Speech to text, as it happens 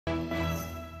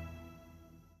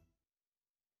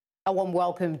A warm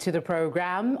welcome to the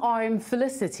program. I'm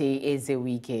Felicity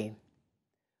Ezewike.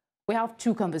 We have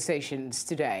two conversations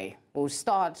today. We'll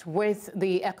start with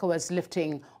the ECOWAS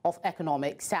lifting of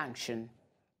economic sanction.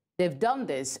 They've done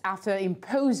this after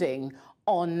imposing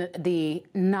on the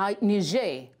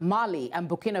Niger, Mali, and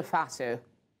Burkina Faso,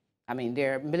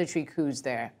 their military coups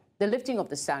there. The lifting of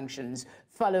the sanctions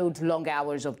followed long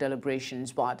hours of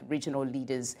deliberations by the regional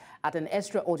leaders at an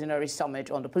extraordinary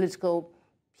summit on the political,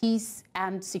 peace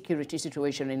and security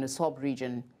situation in the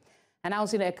sub-region.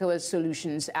 Announcing ECOWAS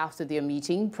solutions after their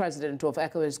meeting, President of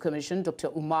ECOWAS Commission, Dr.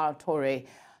 Omar Touray,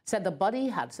 said the body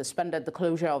had suspended the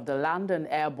closure of the land and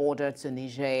air border to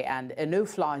Niger and a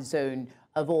no-fly zone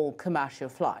of all commercial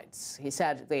flights. He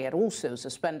said they had also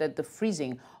suspended the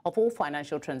freezing of all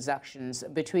financial transactions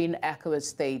between ECOWAS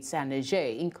states and Niger,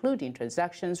 including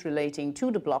transactions relating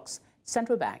to the bloc's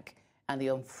central bank and the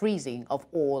unfreezing of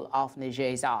all of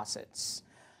Niger's assets.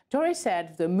 Touray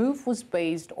said the move was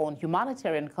based on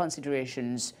humanitarian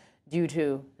considerations due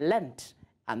to Lent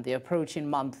and the approaching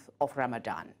month of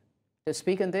Ramadan. To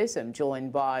speak on this, I'm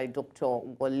joined by Dr.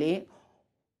 Wale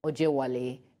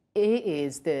Ojewale. He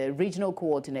is the Regional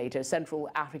Coordinator, Central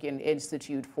African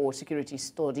Institute for Security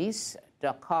Studies,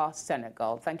 Dakar,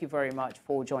 Senegal. Thank you very much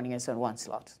for joining us on One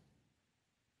Slot.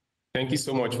 Thank you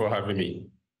so much for having me.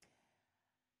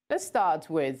 Let's start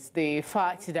with the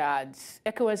fact that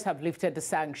ECOWAS have lifted the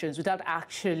sanctions without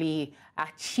actually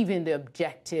achieving the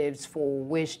objectives for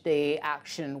which the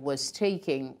action was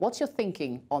taken. What's your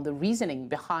thinking on the reasoning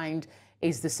behind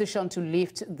its decision to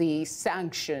lift the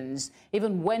sanctions,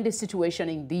 even when the situation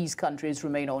in these countries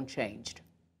remain unchanged?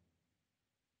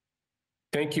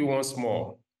 Thank you once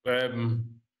more.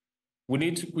 We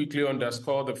need to quickly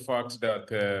underscore the fact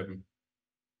that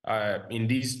in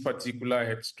this particular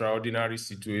extraordinary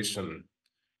situation,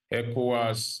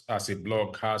 ECOWAS as a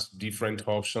bloc has different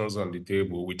options on the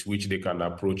table with which they can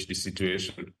approach the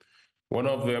situation. One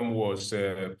of them was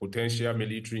potential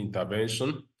military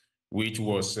intervention, which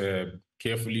was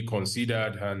carefully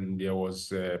considered, and there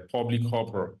was public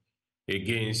uproar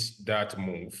against that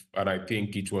move. And I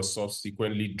think it was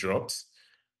subsequently dropped.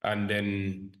 And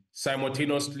then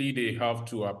simultaneously, they have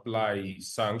to apply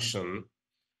sanction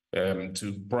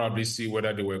to probably see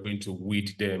whether they were going to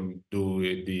weed them to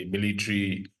the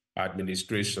military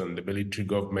administration, the military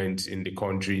government in the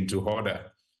country into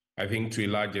order. I think to a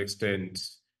large extent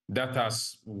that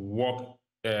has worked,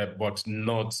 but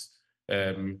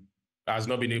has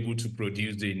not been able to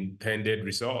produce the intended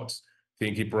results.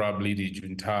 Thinking probably the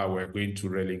junta were going to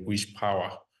relinquish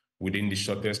power within the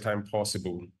shortest time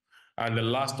possible. And the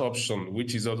last option,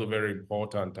 which is also very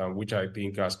important and which I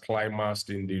think has climaxed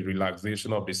in the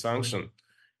relaxation of the sanction,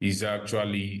 is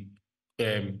actually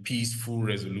peaceful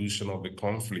resolution of the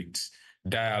conflict,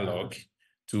 dialogue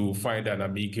to find an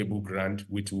amicable ground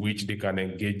with which they can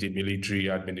engage the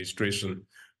military administration.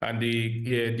 And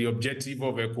the objective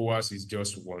of ECOWAS is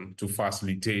just one, to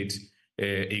facilitate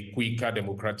a quicker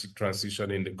democratic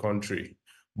transition in the country.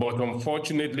 But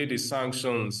unfortunately, the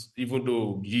sanctions, even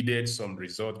though yielded some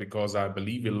result, because I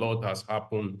believe a lot has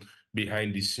happened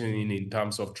behind the scene in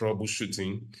terms of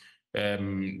troubleshooting,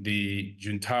 the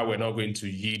junta were not going to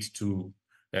yield to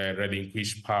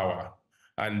relinquish power.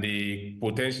 And the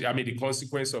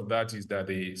consequence of that is that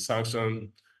the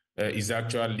sanction is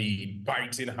actually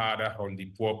biting harder on the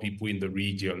poor people in the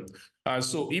region. And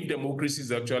so if democracy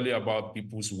is actually about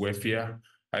people's welfare,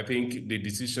 I think the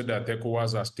decision that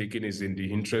ECOWAS has taken is in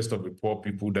the interest of the poor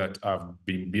people that have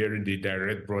been bearing the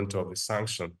direct brunt of the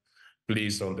sanction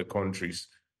placed on the countries.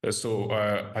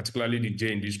 Particularly Niger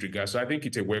in this regard. So I think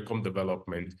it's a welcome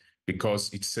development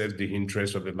because it serves the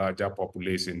interest of the larger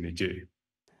population in Niger.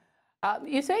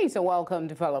 You say it's a welcome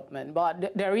development,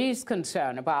 but there is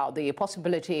concern about the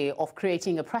possibility of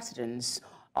creating a precedent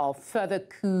of further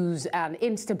coups and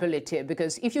instability,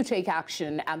 because if you take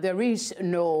action and there is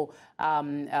no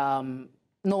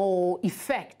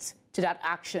effect to that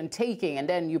action taking, and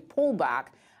then you pull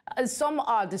back, some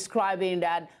are describing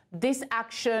that this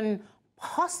action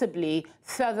possibly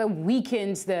further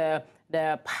weakens the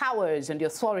powers and the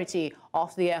authority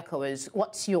of the ECOWAS.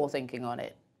 What's your thinking on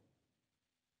it?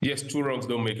 Yes, two wrongs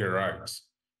don't make a right.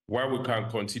 While we can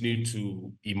continue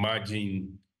to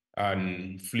imagine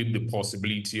and flip the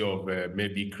possibility of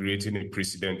maybe creating a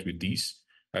precedent with this,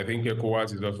 I think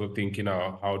ECOWAS is also thinking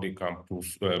how they can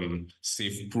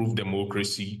prove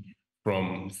democracy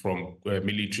from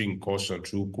military incursion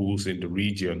through coups in the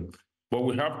region. But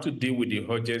we have to deal with the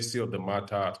urgency of the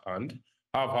matter at hand.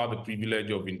 I've had the privilege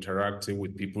of interacting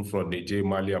with people from Niger,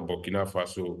 Mali, and Burkina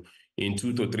Faso in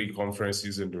 2 to 3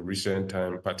 conferences in the recent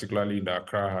time, particularly in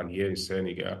Accra and here in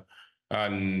Senegal,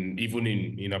 and even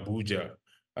in Abuja.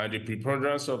 And the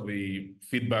preponderance of the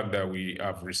feedback that we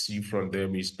have received from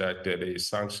them is that the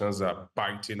sanctions are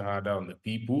biting harder on the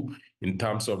people in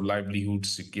terms of livelihood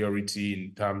security,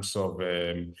 in terms of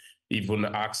even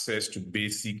access to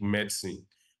basic medicine.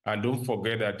 And don't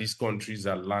forget that these countries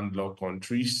are landlocked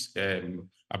countries,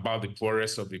 about the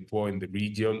poorest of the poor in the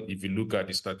region. If you look at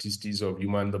the statistics of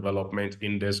Human Development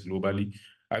Index globally,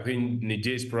 I think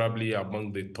Niger is probably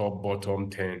among the top bottom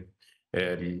 10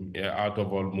 out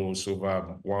of almost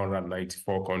over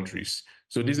 194 countries.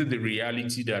 So this is the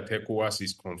reality that ECOWAS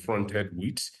is confronted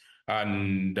with,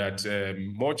 and that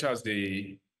much as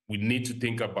we need to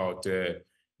think about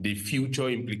the future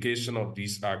implication of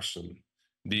this action,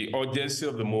 the urgency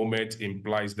of the moment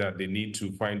implies that they need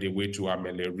to find a way to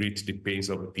ameliorate the pains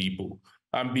of the people.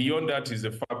 And beyond that is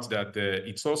the fact that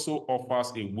it also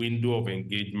offers a window of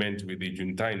engagement with the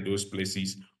junta in those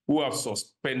places who have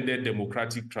suspended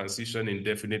democratic transition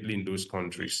indefinitely in those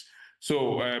countries.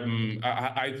 So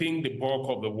I think the bulk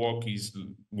of the work is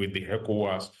with the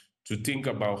ECOWAS to think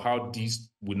about how this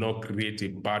will not create a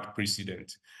bad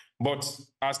precedent. But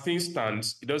as things stand,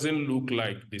 it doesn't look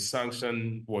like the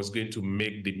sanction was going to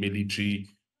make the military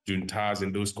juntas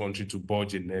in those countries to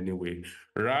budge in any way.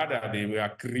 Rather, they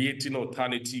were creating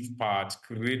alternative paths,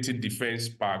 creating defense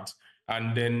pacts,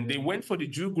 and then they went for the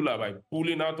jugular by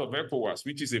pulling out of ECOWAS,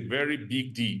 which is a very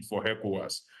big deal for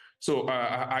ECOWAS. So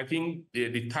I think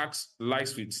the task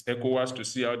lies with ECOWAS to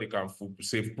see how they can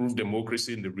save-proof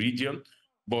democracy in the region.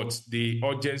 But the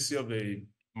urgency of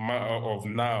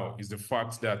now is the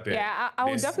fact that I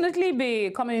will definitely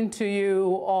be coming to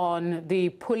you on the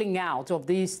pulling out of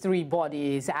these three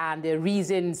bodies and the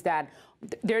reasons that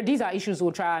these are issues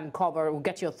we'll try and cover. We'll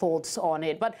get your thoughts on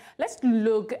it. But let's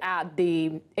look at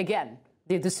the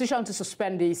decision to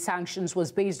suspend the sanctions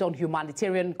was based on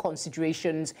humanitarian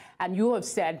considerations, and you have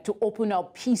said to open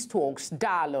up peace talks,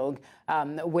 dialogue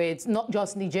with not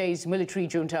just Niger's military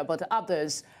junta but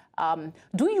others.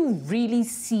 Do you really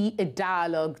see a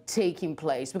dialogue taking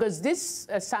place? Because this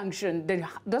sanction, there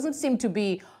doesn't seem to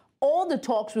be, all the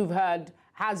talks we've heard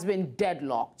has been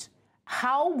deadlocked.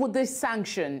 How would this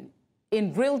sanction,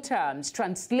 in real terms,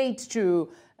 translate to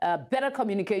better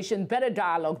communication, better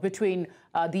dialogue between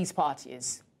these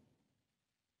parties?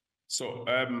 So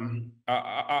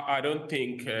I don't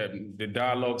think the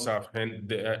dialogues have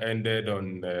ended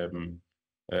on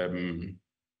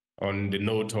the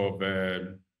note of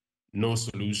no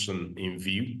solution in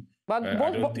view. But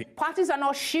parties are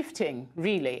not shifting,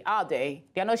 really, are they?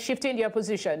 They're not shifting their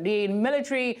position. The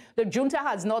military, the junta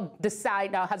has not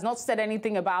decided, has not said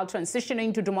anything about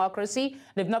transitioning to democracy.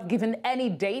 They've not given any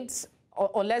dates,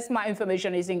 unless my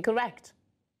information is incorrect.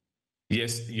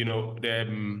 Yes, you know,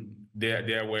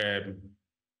 there were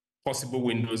possible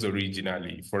windows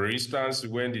originally. For instance,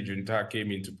 when the junta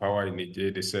came into power in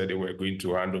Niger, they said they were going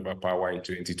to hand over power in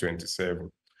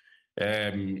 2027.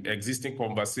 Existing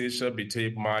conversation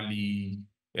between Mali,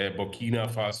 Burkina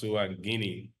Faso, and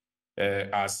Guinea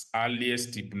as earlier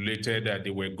stipulated that they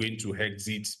were going to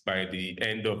exit by the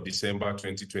end of December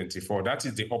 2024. That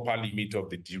is the upper limit of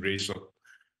the duration.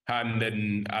 And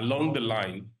then along the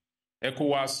line,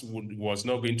 ECOWAS was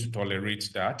not going to tolerate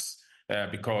that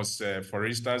because, for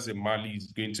instance, in Mali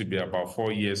is going to be about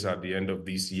 4 years at the end of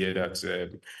this year that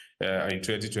in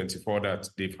 2024 that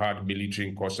they've had military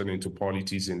incursion into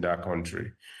politics in that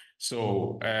country.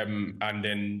 So, and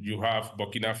then you have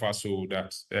Burkina Faso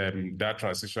that that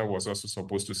transition was also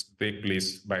supposed to take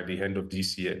place by the end of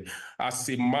this year. As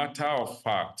a matter of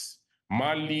fact,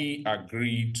 Mali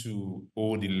agreed to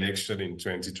hold election in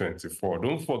 2024.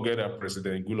 Don't forget that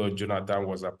President Goodluck Jonathan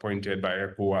was appointed by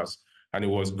ECOWAS, and he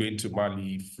was going to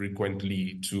Mali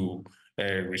frequently to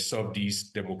resolve this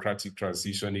democratic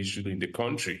transition issue in the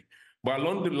country. But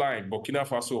along the line, Burkina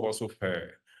Faso also fell.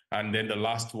 And then the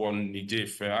last one, Niger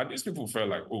fell. And these people felt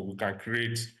like, oh, we can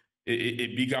create a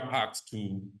bigger pact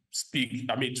to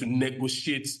to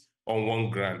negotiate on one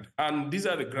ground. And these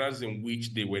are the grounds in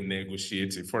which they were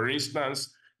negotiating. For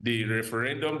instance, the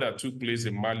referendum that took place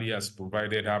in Mali has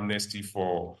provided amnesty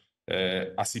for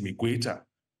Assimi Goïta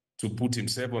to put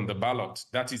himself on the ballot.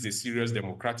 That is a serious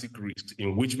democratic risk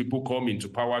in which people come into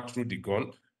power through the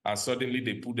gun and suddenly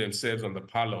they put themselves on the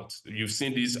ballot. You've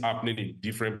seen this happening in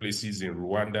different places in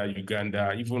Rwanda,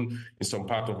 Uganda, even in some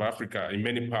part of Africa, in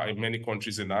many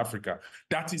countries in Africa.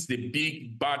 That is the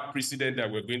big bad precedent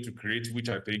that we're going to create, which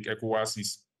I think ECOWAS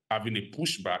is having a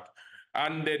pushback.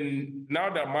 And then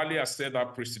now that Mali has set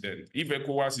that precedent, if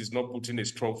ECOWAS is not putting a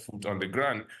strong foot on the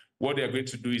ground, what they're going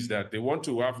to do is that they want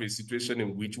to have a situation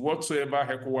in which whatsoever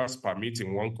ECOWAS permits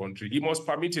in one country, it must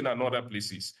permit in another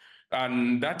places.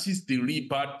 And that is the really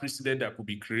bad precedent that could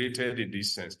be created in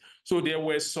this sense. So there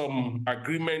were some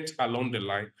agreements along the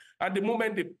line. At the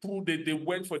moment they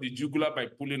went for the jugular by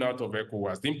pulling out of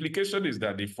ECOWAS. The implication is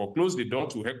that they foreclosed the door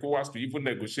to ECOWAS to even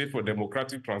negotiate for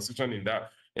democratic transition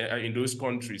in those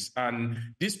countries. And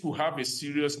this could have a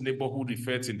serious neighborhood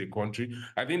effect in the country.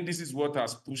 I think this is what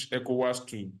has pushed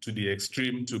ECOWAS to the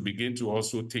extreme to begin to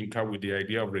also tinker with the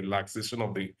idea of relaxation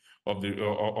of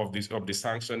the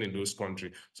sanction in those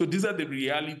countries. So these are the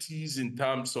realities in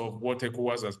terms of what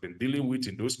ECOWAS has been dealing with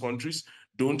in those countries.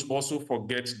 Don't also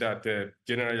forget that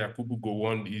General Yakubu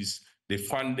Gowon is the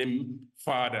founding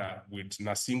father with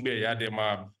Nasimbe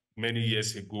Yadema many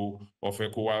years ago of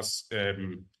ECOWAS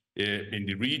in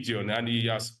the region, and he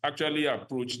has actually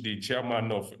approached the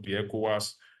chairman of the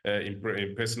ECOWAS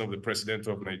in person of the president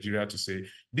of Nigeria to say,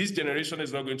 this generation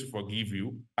is not going to forgive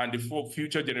you, and the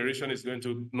future generation is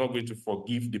not going to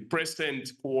forgive the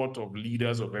present cohort of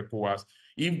leaders of ECOWAS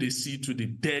if they see to the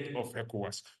death of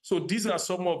ECOWAS. So these are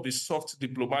some of the soft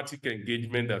diplomatic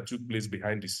engagement that took place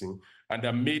behind the scene and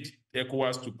that made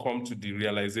ECOWAS to come to the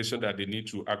realization that they need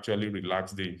to actually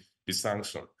relax the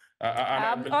sanction.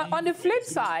 On the flip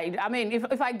side, I mean,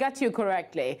 if I get you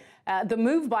correctly, the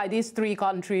move by these three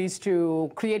countries to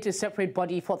create a separate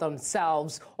body for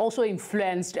themselves also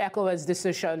influenced ECOWAS'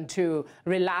 decision to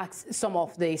relax some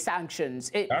of the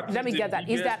sanctions. Let me get that.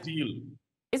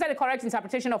 Is that a correct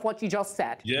interpretation of what you just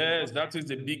said? Yes, that is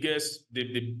the biggest,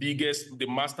 the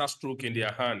master stroke in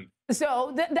their hand.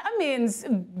 So that means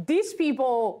these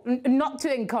people, not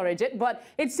to encourage it, but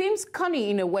it seems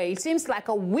cunning in a way. It seems like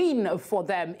a win for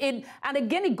them. And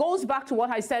again, it goes back to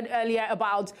what I said earlier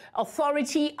about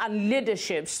authority and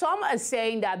leadership. Some are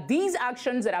saying that these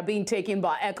actions that are being taken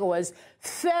by ECOWAS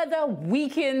further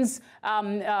weakens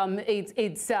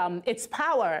its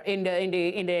power in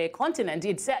the continent.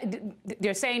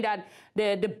 They're saying that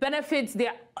the benefits,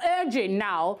 they're urging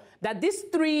now that these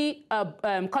three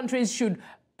countries should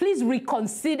please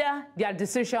reconsider their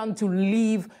decision to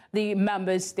leave the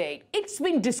member state. It's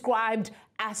been described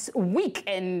as weak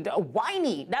and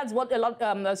whiny. That's what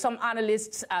some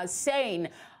analysts are saying.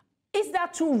 Is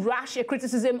that too rash a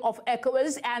criticism of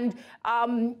ECOWAS? And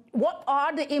what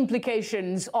are the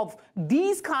implications of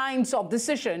these kinds of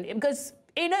decisions? Because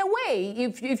in a way,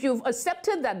 if you've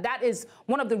accepted that that is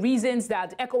one of the reasons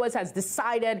that ECOWAS has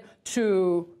decided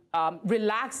to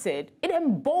relax it, it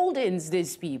emboldens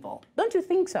these people. Don't you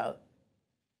think so?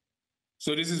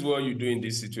 So this is what you do in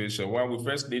this situation. Well, we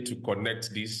first need to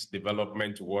connect this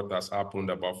development to what has happened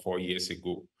about 4 years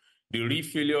ago. The real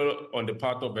failure on the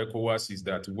part of ECOWAS is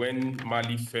that when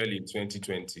Mali fell in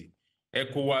 2020,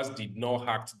 ECOWAS did not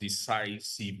act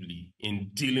decisively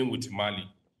in dealing with Mali.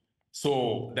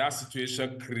 So that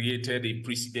situation created a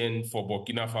precedent for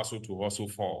Burkina Faso to also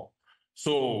fall.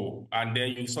 So, and then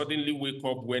you suddenly wake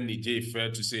up when Niger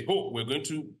fell to say, oh, we're going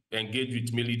to engage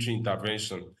with military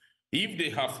intervention. If they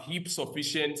have heaped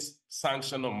sufficient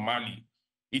sanction on Mali,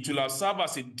 it will have served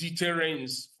as a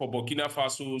deterrence for Burkina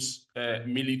Faso's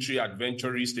military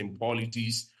adventurists in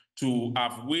politics to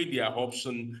have weighed their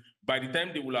option by the time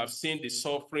they will have seen the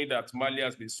suffering that Mali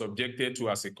has been subjected to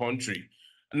as a country.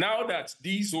 Now that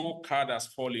this whole card has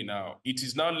fallen out, it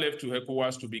is now left to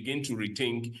ECOWAS to begin to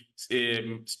rethink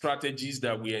strategies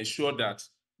that will ensure that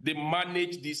they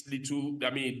manage this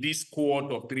this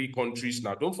cohort of three countries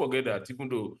now. Don't forget that even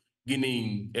though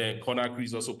Guinea Conakry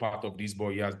is also part of this,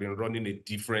 but he has been running a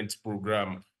different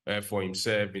program for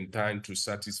himself in time to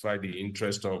satisfy the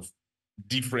interest of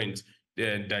different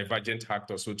divergent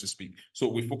actors, so to speak. So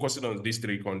we're focusing on these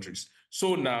three countries.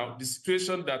 So now the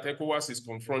situation that ECOWAS is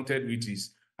confronted with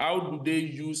is, how do they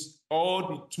use all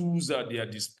the tools at their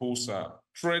disposal,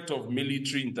 threat of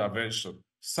military intervention,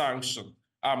 sanction,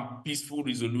 and peaceful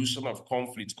resolution of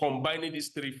conflict, combining these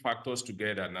three factors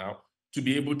together now to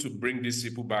be able to bring these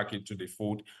people back into the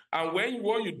fold? And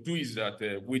what you do is that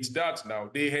with that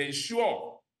now, they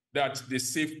ensure that they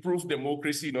safe-proof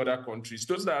democracy in other countries,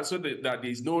 so that there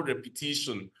is no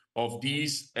repetition of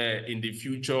these in the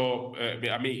future,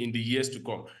 in the years to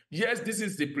come. Yes, this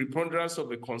is the preponderance of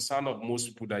the concern of most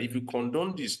people, that if you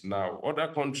condone this now,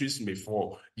 other countries may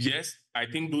fall. Yes, I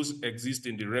think those exist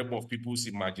in the realm of people's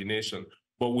imagination,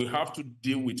 but we have to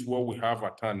deal with what we have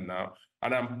at hand now.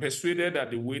 And I'm persuaded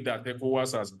that the way that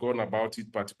ECOWAS has gone about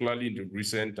it, particularly in the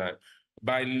recent time,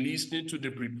 by listening to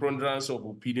the preponderance of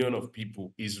opinion of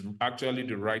people, is actually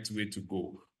the right way to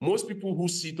go. Most people who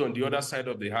sit on the other side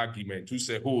of the argument, who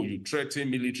say, oh, you threaten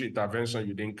military intervention,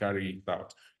 you didn't carry it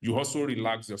out, you also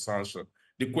relax your sanction.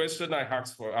 The question I have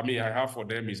for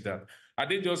them is that, are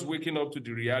they just waking up to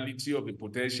the reality of the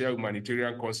potential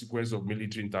humanitarian consequence of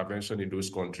military intervention in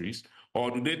those countries? Or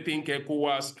do they think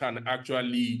ECOWAS can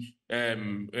actually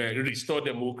restore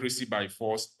democracy by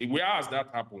force? Where has that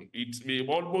happened? It's been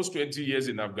almost 20 years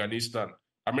in Afghanistan.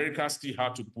 America still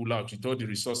had to pull out with all the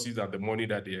resources and the money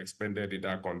that they expended in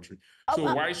that country. So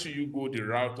why should you go the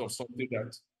route of something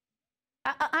that...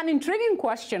 An intriguing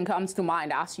question comes to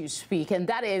mind as you speak, and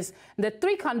that is the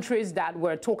three countries that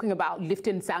we're talking about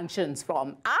lifting sanctions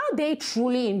from, are they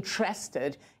truly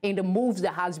interested in the moves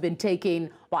that has been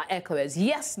taken by ECOWAS?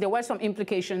 Yes, there were some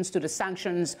implications to the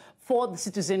sanctions for the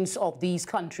citizens of these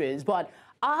countries, but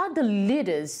are the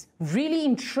leaders really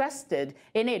interested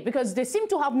in it? Because they seem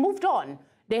to have moved on.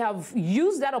 They have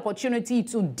used that opportunity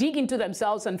to dig into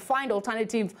themselves and find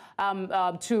alternative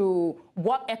to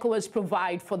what ECOWAS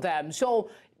provide for them. So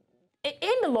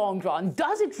in the long run,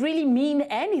 does it really mean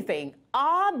anything?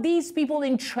 Are these people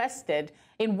interested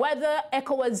in whether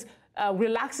ECOWAS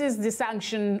relaxes the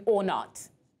sanction or not?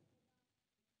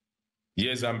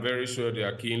 Yes, I'm very sure they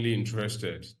are keenly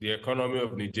interested. The economy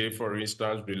of Niger, for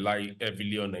instance, relies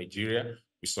heavily on Nigeria.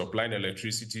 We supply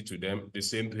electricity to them. The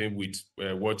same thing with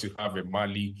what you have in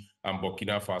Mali and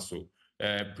Burkina Faso.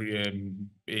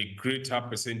 A greater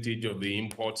percentage of the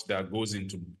imports that goes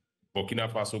into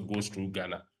Burkina Faso goes through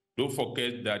Ghana. Don't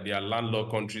forget that there are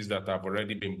landlocked countries that have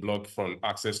already been blocked from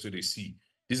access to the sea.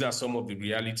 These are some of the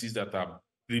realities that are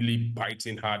really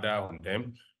biting harder on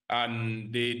them,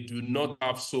 and they do not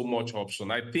have so much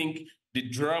option. I think the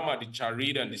drama, the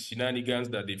charade, and the shenanigans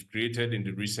that they've created in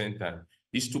the recent time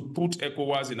is to put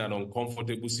ECOWAS in an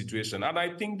uncomfortable situation. And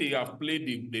I think they have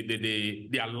played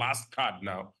their last card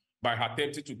now by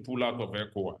attempting to pull out of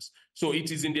ECOWAS. So it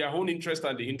is in their own interest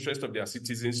and the interest of their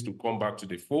citizens to come back to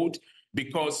the fold.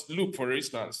 Because, look, for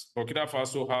instance, Burkina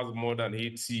Faso has more than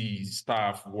 80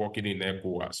 staff working in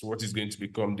ECOWAS. What is going to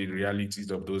become the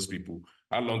realities of those people?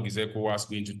 How long is ECOWAS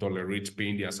going to tolerate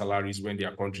paying their salaries when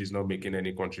their country is not making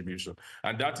any contribution?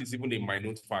 And that is even a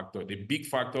minute factor. The big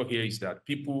factor here is that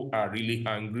people are really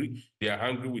angry. They are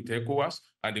angry with ECOWAS,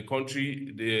 and the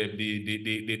country,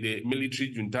 the military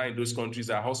junta in those countries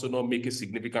are also not making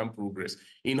significant progress.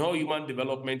 In all human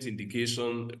development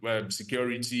indication,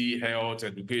 security, health,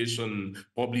 education,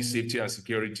 public safety and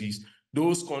securities,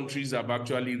 those countries have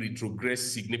actually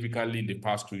retrogressed significantly in the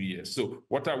past 2 years. So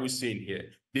what are we saying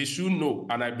here? They should know,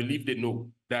 and I believe they know,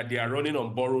 that they are running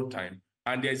on borrowed time,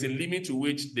 and there's a limit to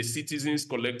which the citizens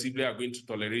collectively are going to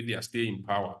tolerate their stay in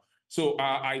power. So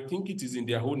I think it is in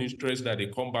their own interest that they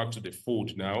come back to the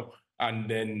fold now and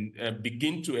then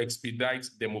begin to expedite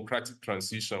democratic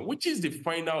transition, which is the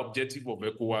final objective of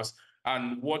ECOWAS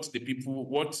and what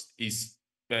is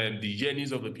the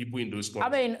yearnings of the people in those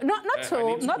countries. I mean,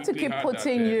 not to keep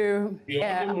putting you...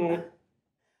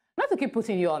 Not to keep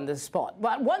putting you on the spot,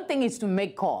 but one thing is to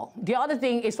make call. The other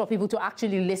thing is for people to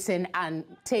actually listen and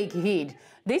take heed.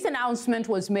 This announcement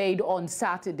was made on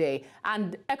Saturday,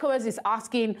 and ECOWAS is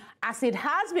asking, as it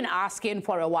has been asking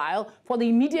for a while, for the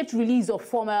immediate release of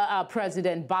former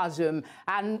President Bazoum,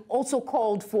 and also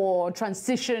called for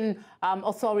transition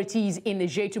authorities in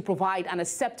Niger to provide an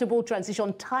acceptable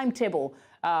transition timetable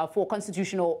for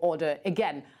constitutional order.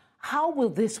 Again, how will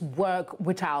this work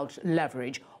without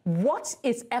leverage? What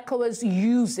is ECOWAS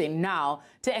using now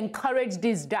to encourage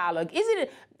this dialogue? Is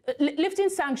it lifting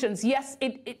sanctions? Yes,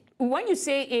 when you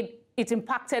say it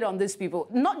impacted on these people,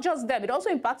 not just them, it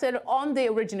also impacted on the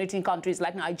originating countries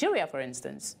like Nigeria, for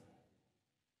instance.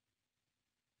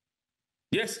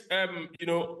 Yes, and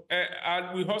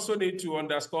we also need to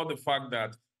underscore the fact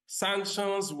that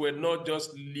sanctions were not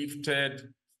just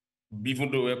lifted,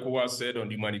 even though ECOWAS said on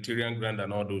the humanitarian ground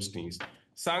and all those things.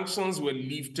 Sanctions were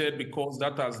lifted because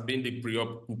that has been the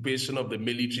preoccupation of the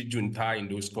military junta in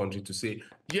those countries to say,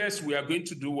 yes, we are going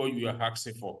to do what you are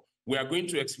asking for. We are going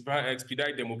to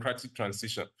expedite democratic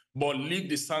transition, but lift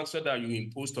the sanction that you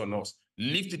imposed on us.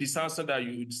 Lift the sanction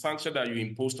that you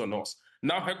imposed on us.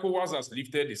 Now ECOWAS has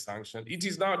lifted the sanction. It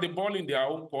is now the ball in their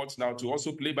own courts now to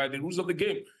also play by the rules of the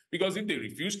game. Because if they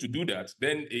refuse to do that,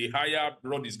 then a higher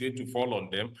blow is going to fall on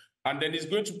them. And then it's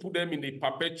going to put them in a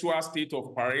perpetual state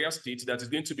of pariah state that is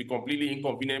going to be completely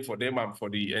inconvenient for them and for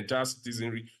the entire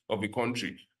citizenry of the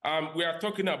country. We are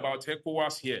talking about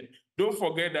ECOWAS here. Don't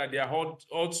forget that there are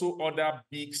also other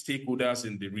big stakeholders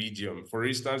in the region. For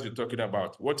instance, you're talking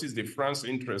about what is the France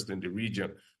interest in the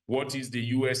region? What is the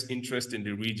US interest in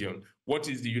the region? What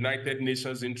is the United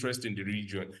Nations interest in the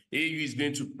region? AU is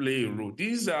going to play a role.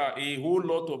 These are a whole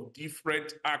lot of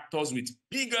different actors with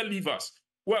bigger levers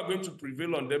who are going to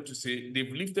prevail on them to say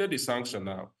they've lifted the sanction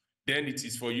now. Then it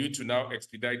is for you to now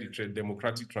expedite the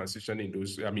democratic transition in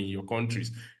your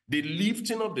countries. The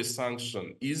lifting of the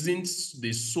sanction isn't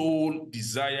the sole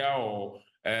desire or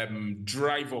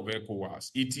drive of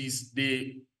ECOWAS. It is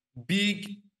the big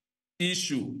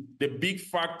issue, the big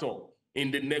factor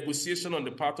in the negotiation on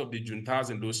the part of the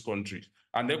juntas in those countries.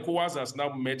 And ECOWAS has now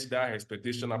met that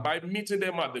expectation by meeting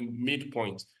them at the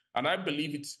midpoint. And I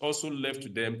believe it's also left to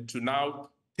them to now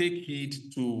take heed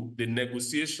to the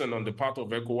negotiation on the part of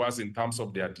ECOWAS in terms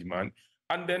of their demand.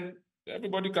 And then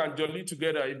everybody can jolly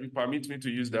together, if you permit me to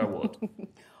use that word.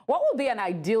 What would be an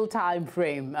ideal time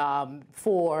frame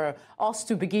for us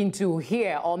to begin to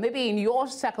hear, or maybe in your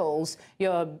circles,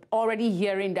 you're already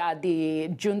hearing that the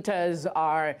juntas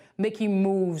are making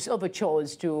moves,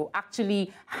 overtures to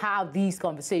actually have these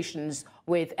conversations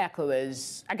with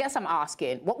ECOWAS? I guess I'm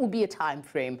asking, what would be a time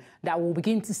frame that we'll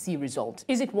begin to see results?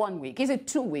 Is it 1 week? Is it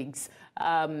 2 weeks?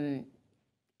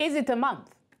 Is it a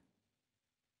month?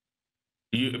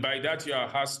 By that, you are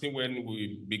asking when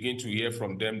we begin to hear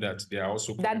from them that they are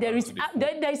also... That there is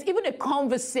even a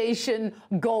conversation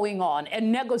going on, a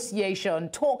negotiation,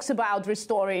 talks about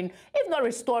restoring, if not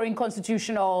restoring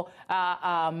constitutional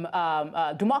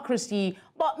democracy,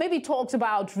 but maybe talks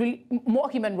about more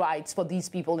human rights for these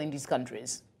people in these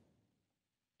countries.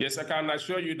 Yes, I can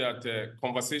assure you that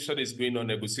conversation is going on,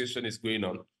 negotiation is going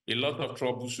on. A lot of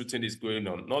troubleshooting is going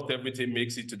on. Not everything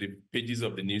makes it to the pages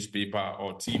of the newspaper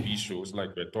or TV shows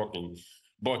like we're talking.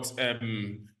 But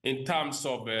in terms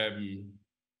of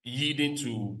yielding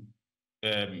to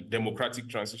democratic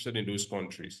transition in those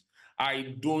countries,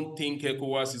 I don't think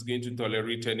ECOWAS is going to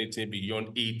tolerate anything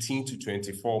beyond 18 to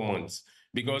 24 months.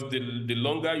 Because the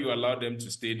longer you allow them to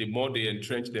stay, the more they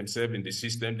entrench themselves in the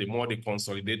system, the more they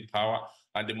consolidate power,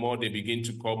 and the more they begin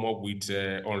to come up with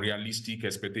unrealistic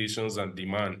expectations and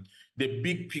demand. The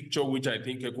big picture, which I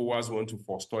think ECOWAS want to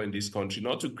forestall in this country,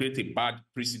 not to create a bad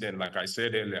precedent, like I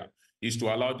said earlier, is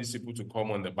to allow these people to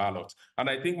come on the ballot. And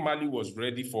I think Mali was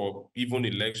ready for even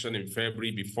election in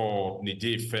February before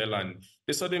Niger fell, and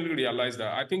they suddenly realized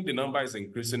that I think the number is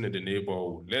increasing in the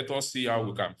neighborhood. Let us see how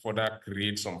we can further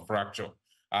create some fracture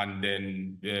and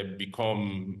then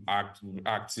become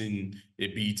acting a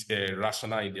bit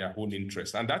rational in their own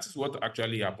interest. And that is what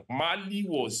actually happened. Mali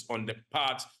was on the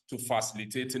path to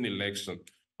facilitating election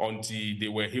until they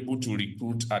were able to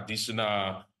recruit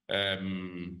additional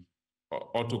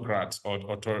autocrats or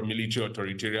military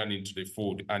authoritarian into the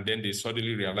fold. And then they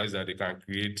suddenly realized that they can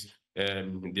create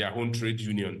their own trade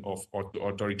union of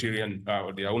authoritarian,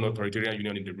 their own authoritarian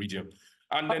union in the region.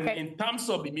 And then in terms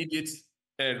of immediate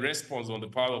response on the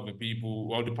part of the people,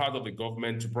 or the part of the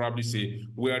government, to probably say,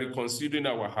 we are reconsidering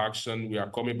our action, we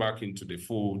are coming back into the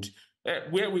fold,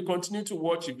 where we continue to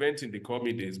watch events in the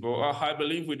coming days. But I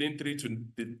believe within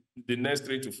the next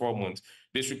 3 to 4 months,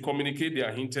 they should communicate their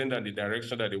intent and the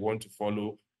direction that they want to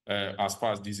follow as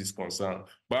far as this is concerned.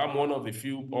 But I'm one of the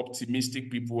few optimistic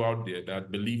people out there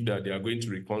that believe that they are going to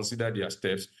reconsider their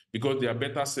steps, because they are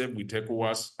better served with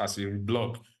ECOWAS as a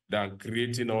bloc than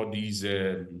creating all these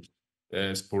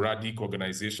sporadic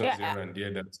organizations here and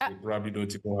there that they probably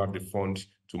don't even have the fund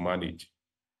to manage.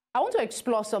 I want to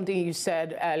explore something you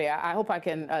said earlier. I hope I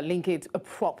can link it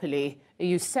properly.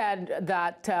 You said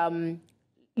that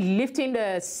lifting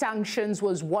the sanctions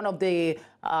was one of the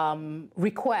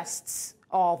requests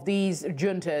of these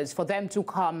juntas for them to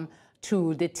come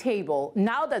to the table.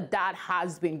 Now that that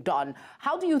has been done,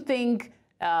 how do you think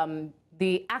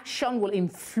the action will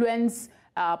influence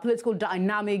political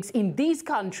dynamics in these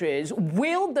countries?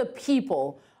 Will the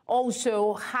people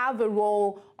also have a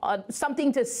role,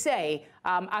 something to say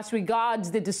as regards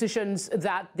the decisions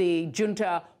that the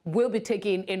junta will be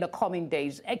taking in the coming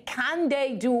days? Can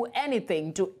they do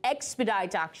anything to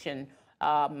expedite action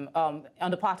on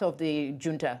the part of the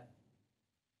junta?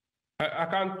 I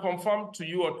can confirm to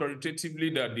you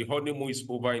authoritatively that the honeymoon is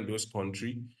over in those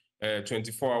countries.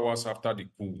 24 hours after the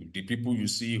coup, the people you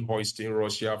see hoisting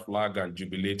Russia flag and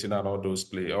jubilating and all those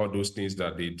things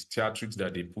that the theatrics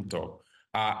that they put up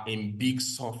are in big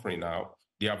suffering now.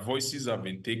 Their voices have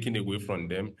been taken away from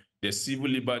them. Their civil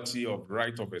liberty of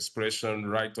right of expression,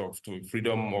 right to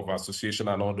freedom of association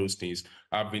and all those things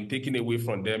have been taken away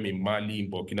from them in Mali, in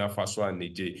Burkina Faso and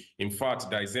Niger. In fact,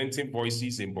 dissenting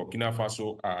voices in Burkina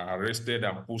Faso are arrested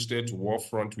and posted to war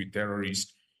front with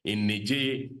terrorists. In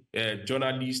Niger,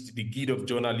 journalists, the Guild of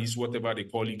Journalists, whatever they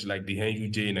call it, like the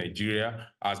NUJ in Nigeria,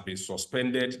 has been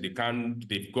suspended.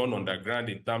 They've gone underground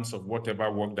in terms of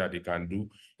whatever work that they can do.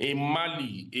 In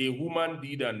Mali, a woman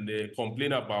did and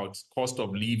complained about cost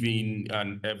of living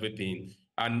and everything,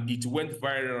 and it went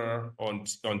viral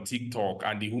on TikTok,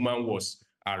 and the woman was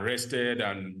arrested,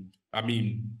 and I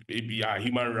mean,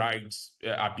 human rights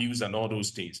abuse and all those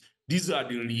things. These are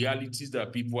the realities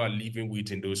that people are living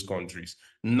with in those countries.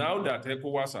 Now that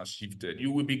ECOWAS has shifted,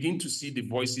 you will begin to see the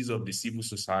voices of the civil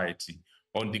society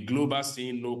on the global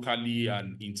scene, locally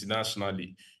and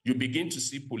internationally, you begin to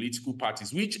see political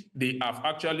parties, which they have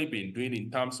actually been doing in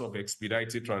terms of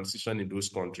expedited transition in those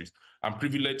countries. I'm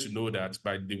privileged to know that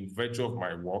by the virtue of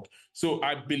my work. So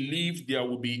I believe there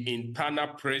will be internal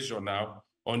pressure now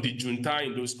on the junta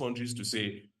in those countries to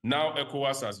say, now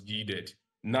ECOWAS has yielded.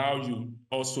 Now you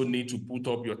also need to put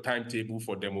up your timetable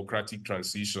for democratic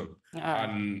transition.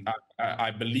 And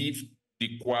I believe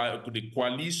the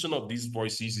coalition of these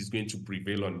voices is going to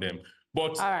prevail on them.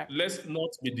 But let's not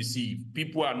be deceived.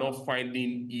 People are not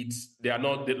finding it.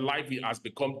 The life has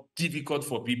become difficult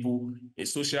for people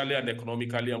socially and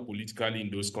economically and politically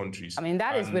in those countries. I mean,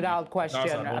 that is without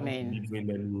question. I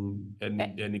mean,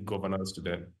 any governance to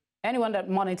them. Anyone that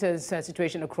monitors the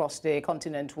situation across the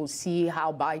continent will see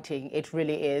how biting it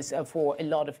really is for a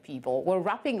lot of people. We're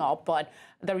wrapping up, but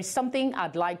there is something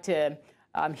I'd like to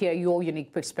hear your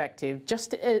unique perspective.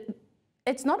 Just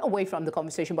it's not away from the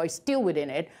conversation, but it's still within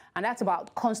it, and that's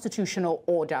about constitutional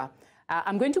order.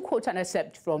 I'm going to quote an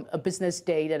excerpt from a Business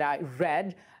Day that I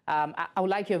read. I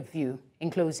would like your view in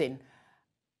closing.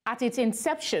 At its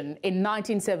inception in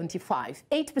 1975,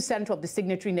 8% of the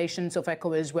signatory nations of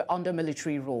ECOWAS were under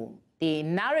military rule. The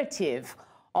narrative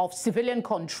of civilian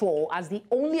control as the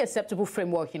only acceptable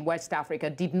framework in West Africa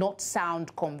did not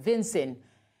sound convincing.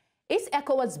 Is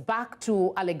ECOWAS back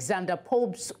to Alexander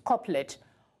Pope's couplet,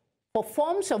 "For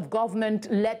forms of government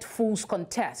let fools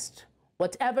contest.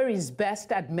 Whatever is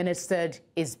best administered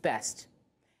is best"?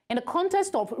 In the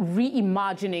context of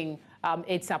reimagining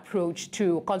its approach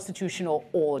to constitutional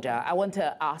order, I want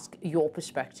to ask your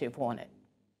perspective on it.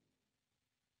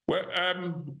 Well,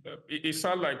 it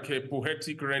sounds like a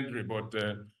poetic rendering, but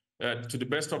to the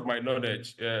best of my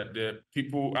knowledge, the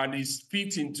people, and it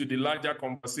fits into the larger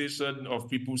conversation of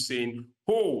people saying,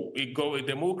 oh, a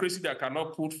democracy that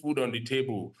cannot put food on the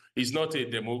table is not a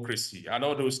democracy, and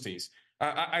all those things.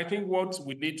 I think what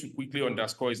we need to quickly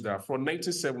underscore is that from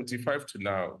 1975 to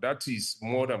now, that is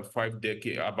more than 5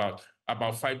 decades,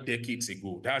 about 5 decades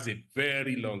ago. That's a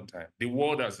very long time. The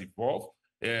world has evolved.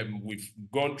 We've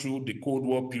gone through the Cold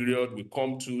War period. We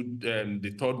come to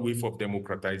the third wave of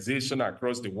democratization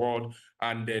across the world.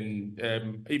 And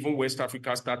then even West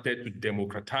Africa started to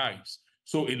democratize.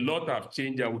 So a lot have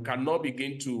changed, and we cannot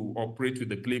begin to operate with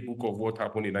the playbook of what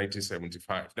happened in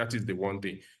 1975. That is the one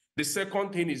thing. The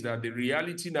second thing is that the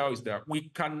reality now is that we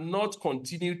cannot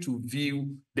continue to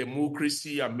view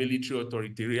democracy and military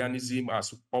authoritarianism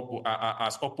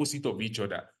as opposite of each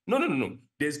other. No.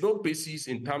 There's no basis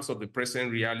in terms of the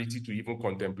present reality to even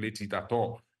contemplate it at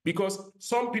all. Because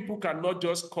some people cannot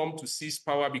just come to seize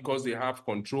power because they have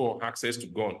control or access to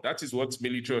guns. That is what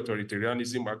military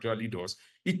authoritarianism actually does.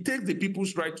 It takes the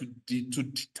people's right to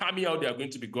determine how they are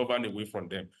going to be governed away from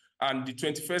them. And the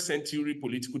 21st century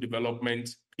political development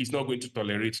is not going to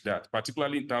tolerate that,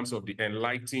 particularly in terms of the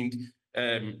enlightened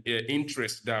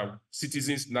interest that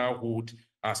citizens now hold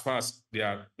as far as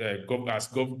their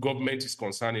government is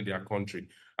concerned in their country.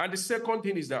 And the second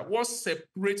thing is that what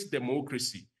separates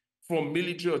democracy from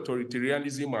military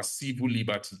authoritarianism as civil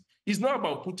liberty is not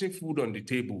about putting food on the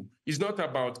table. It's not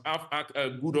about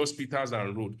good hospitals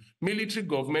and roads. Military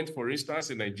government, for instance,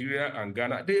 in Nigeria and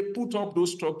Ghana, they put up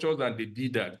those structures and they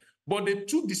did that. But they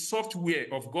took the software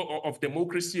of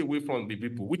democracy away from the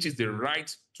people, which is the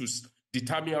right to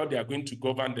determine how they are going to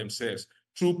govern themselves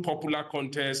through popular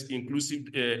contest, inclusive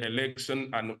election,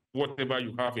 and whatever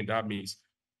you have in that means.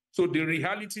 So the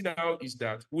reality now is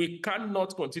that we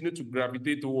cannot continue to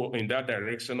gravitate in that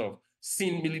direction of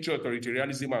seeing military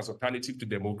authoritarianism as alternative to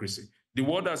democracy. The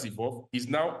world has evolved, is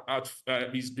now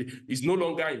is no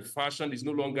longer in fashion, is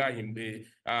no longer in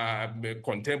the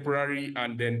contemporary,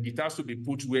 and then it has to be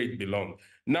put where it belongs.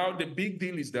 Now, the big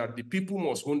deal is that the people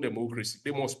must own democracy.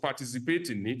 They must participate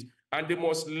in it, and they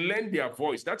must lend their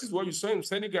voice. That is what you saw in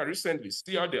Senegal recently.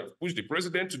 See how they have pushed the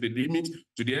president to the limit,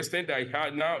 to the extent that he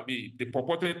had now the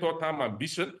purported third-term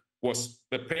ambition was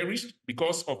perished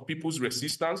because of people's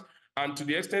resistance. And to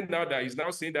the extent now that he's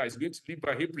now saying that he's going to live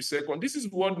by every second, this is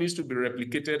what needs to be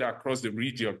replicated across the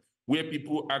region, where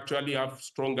people actually have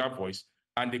stronger voice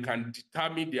and they can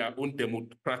determine their own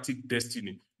democratic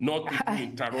destiny, not people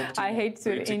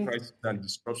interrupting crises and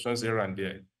disruptions here and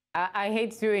there. I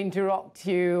hate to interrupt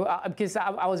you because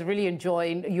I was really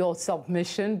enjoying your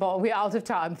submission, but we're out of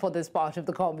time for this part of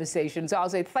the conversation. So I'll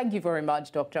say thank you very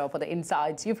much, Doctor, for the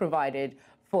insights you provided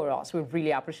for us. We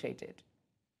really appreciate it.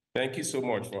 Thank you so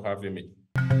much for having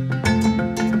me.